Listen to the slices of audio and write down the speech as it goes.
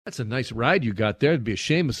That's a nice ride you got there. It'd be a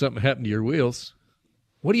shame if something happened to your wheels.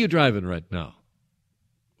 What are you driving right now?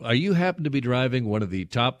 Are you happen to be driving one of the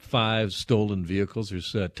top 5 stolen vehicles?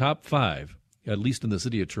 There's top 5, at least in the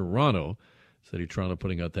city of Toronto. City of Toronto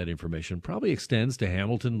putting out that information. Probably extends to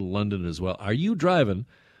Hamilton, London as well. Are you driving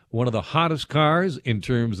one of the hottest cars in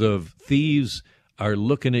terms of thieves are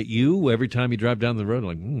looking at you every time you drive down the road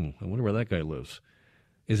like, I wonder where that guy lives?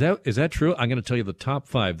 Is that true? I'm going to tell you the top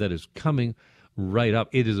 5 that is coming right up.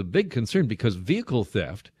 It is a big concern because vehicle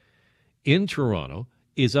theft in Toronto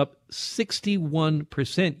is up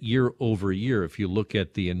 61% year over year if you look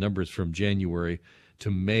at the numbers from January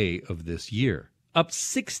to May of this year. Up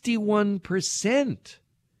 61%.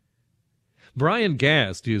 Brian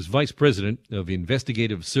Gast is Vice President of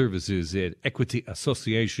Investigative Services at Equity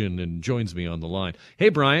Association and joins me on the line. Hey,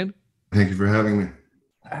 Brian. Thank you for having me.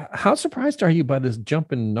 How surprised are you by this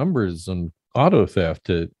jump in numbers on auto theft?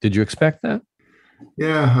 Did you expect that?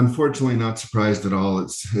 Yeah, unfortunately, not surprised at all.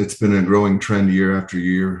 It's been a growing trend year after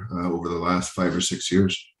year over the last 5 or 6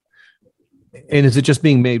 years. And is it just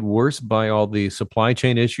being made worse by all the supply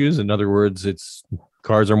chain issues? In other words,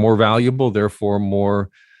 cars are more valuable, therefore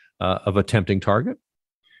more of a tempting target?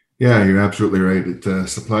 Yeah, you're absolutely right.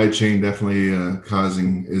 Supply chain definitely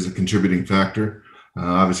is a contributing factor.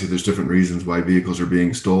 Obviously, there's different reasons why vehicles are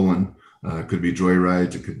being stolen. It could be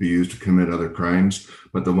joyrides, it could be used to commit other crimes,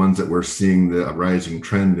 but the ones that we're seeing the rising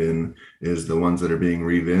trend in is the ones that are being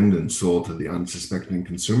revinned and sold to the unsuspecting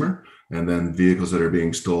consumer, and then vehicles that are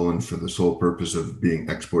being stolen for the sole purpose of being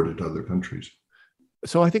exported to other countries.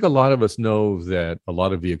 So I think a lot of us know that a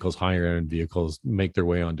lot of vehicles, higher end vehicles, make their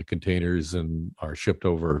way onto containers and are shipped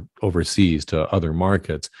overseas to other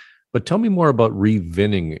markets. But tell me more about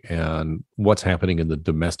revinning and what's happening in the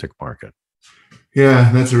domestic market.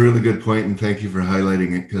 Yeah, that's a really good point, and thank you for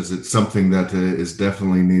highlighting it because it's something that is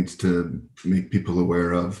definitely needs to make people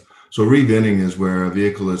aware of. So revinning is where a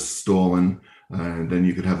vehicle is stolen, and then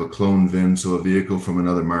you could have a clone VIN, so a vehicle from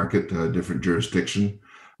another market, a different jurisdiction.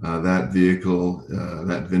 That vehicle,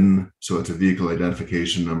 that VIN, so it's a vehicle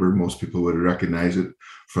identification number. Most people would recognize it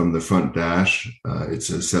from the front dash. It's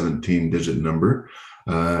a 17-digit number.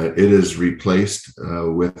 It is replaced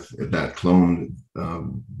with that cloned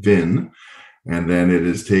VIN. And then it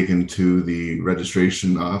is taken to the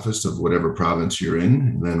registration office of whatever province you're in,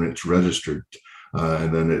 and then it's registered,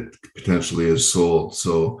 and then it potentially is sold.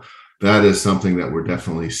 So that is something that we're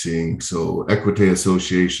definitely seeing. So Equity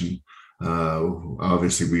Association,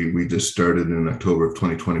 obviously we just started in October of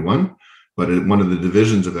 2021, but one of the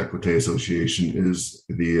divisions of Equity Association is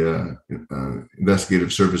the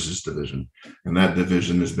Investigative Services Division. And that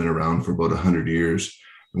division has been around for about 100 years.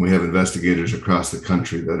 And we have investigators across the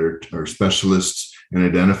country that are specialists in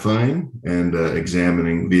identifying and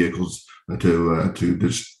examining vehicles to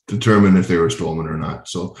determine if they were stolen or not.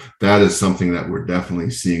 So that is something that we're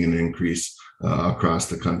definitely seeing an increase across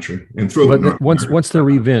the country. And once they're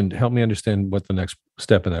revinned, help me understand what the next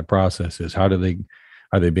step in that process is.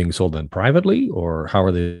 Are they being sold then privately, or how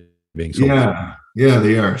are they being sold? Yeah,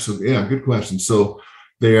 they are. So yeah, good question. So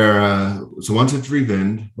they are. So once it's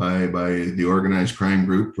revinned by the organized crime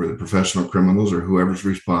group or the professional criminals or whoever's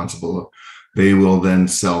responsible, they will then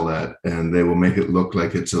sell that, and they will make it look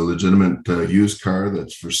like it's a legitimate used car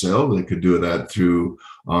that's for sale. They could do that through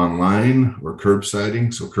online or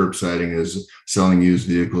curbsiding. So curbsiding is selling used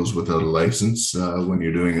vehicles without a license when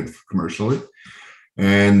you're doing it commercially.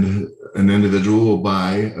 And an individual will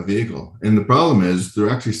buy a vehicle. And the problem is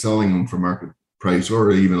they're actually selling them for market price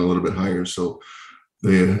or even a little bit higher. So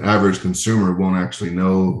the average consumer won't actually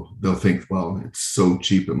know. They'll think, well, it's so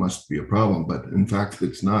cheap, it must be a problem. But in fact,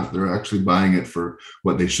 it's not. They're actually buying it for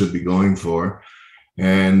what they should be going for.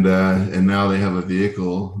 And now they have a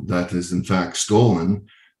vehicle that is in fact stolen.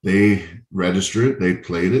 They register it, they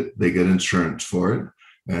plate it, they get insurance for it.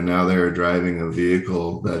 And now they're driving a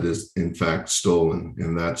vehicle that is in fact stolen.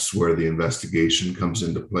 And that's where the investigation comes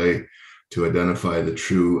into play to identify the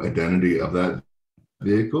true identity of that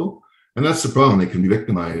vehicle. And that's the problem. They can be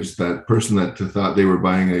victimized. That person that thought they were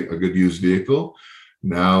buying a good used vehicle,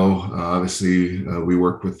 now, obviously, we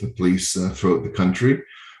work with the police throughout the country.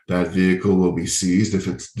 That vehicle will be seized if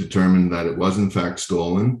it's determined that it was in fact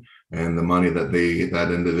stolen, and the money that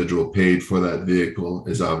that individual paid for that vehicle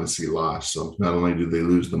is obviously lost. So not only do they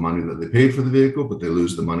lose the money that they paid for the vehicle, but they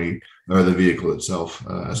lose the money or the vehicle itself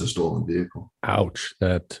as a stolen vehicle. Ouch!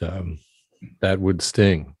 That would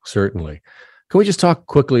sting, certainly. Can we just talk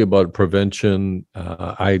quickly about prevention?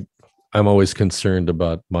 I'm always concerned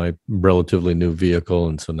about my relatively new vehicle,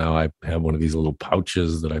 and so now I have one of these little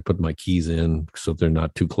pouches that I put my keys in so they're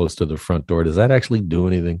not too close to the front door. Does that actually do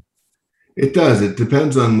anything? It does. It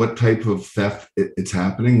depends on what type of theft it's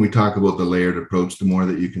happening. We talk about the layered approach. The more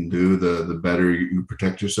that you can do, the better you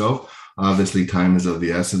protect yourself. Obviously, time is of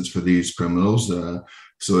the essence for these criminals.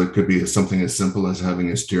 So it could be something as simple as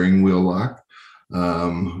having a steering wheel lock.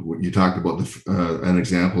 You talked about an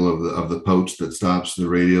example of the pouch that stops the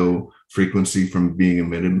radio frequency from being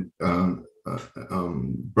emitted,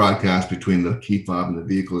 broadcast between the key fob and the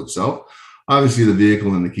vehicle itself. Obviously, the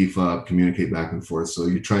vehicle and the key fob communicate back and forth, so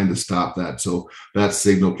you're trying to stop that so that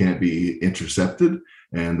signal can't be intercepted.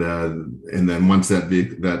 And then once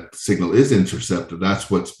that signal is intercepted,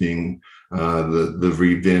 that's what's being the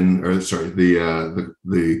revin or sorry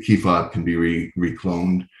the key fob can be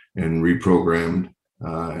recloned and reprogrammed,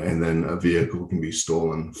 and then a vehicle can be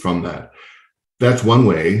stolen from that. That's one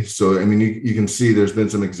way. So, I mean, you can see there's been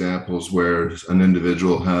some examples where an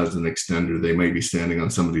individual has an extender. They might be standing on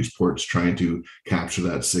some of these ports trying to capture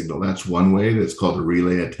that signal. That's one way. That's called a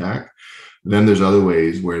relay attack. Then there's other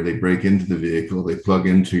ways where they break into the vehicle. They plug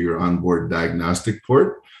into your onboard diagnostic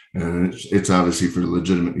port. And it's obviously for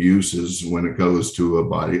legitimate uses when it goes to a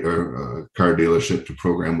body or a car dealership to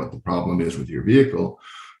program what the problem is with your vehicle.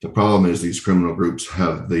 The problem is these criminal groups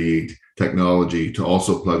have the technology to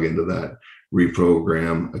also plug into that,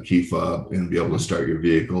 reprogram a key fob, and be able to start your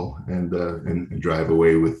vehicle and drive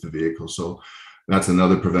away with the vehicle. So that's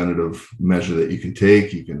another preventative measure that you can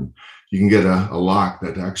take. You can get a lock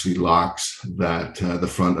that actually locks that the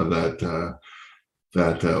front of that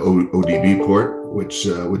ODB port, which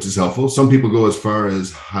is helpful. Some people go as far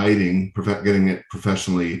as getting it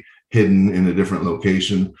professionally hidden in a different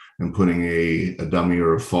location and putting a dummy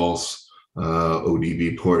or a false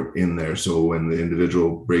ODB port in there. So when the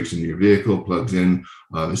individual breaks into your vehicle, plugs in,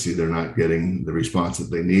 obviously they're not getting the response that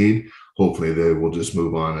they need. Hopefully they will just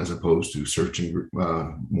move on as opposed to searching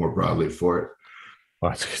more broadly for it.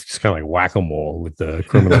 Well, it's kind of like whack-a-mole with the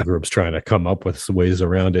criminal groups trying to come up with ways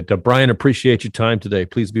around it. Brian, appreciate your time today.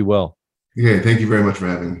 Please be well. Yeah, thank you very much for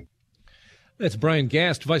having me. That's Brian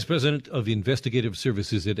Gast, Vice President of Investigative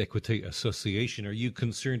Services at Equite Association. Are you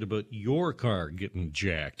concerned about your car getting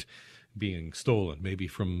jacked, being stolen, maybe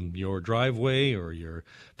from your driveway or your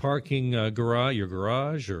parking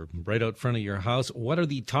garage, or right out front of your house? What are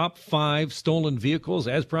the top 5 stolen vehicles?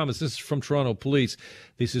 As promised, this is from Toronto Police.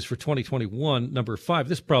 This is for 2021. Number 5,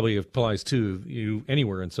 this probably applies to you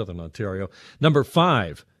anywhere in Southern Ontario. Number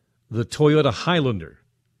 5, the Toyota Highlander.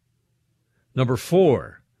 Number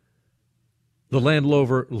 4, the Land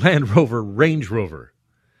Rover Range Rover.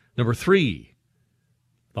 Number 3,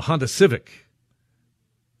 the Honda Civic.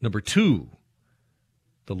 Number 2,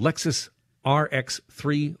 the Lexus RX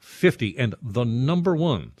 350. And the number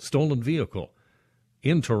 1 stolen vehicle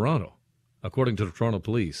in Toronto, according to the Toronto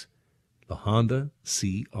Police, the Honda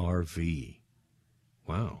CR-V.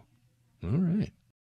 Wow. All right.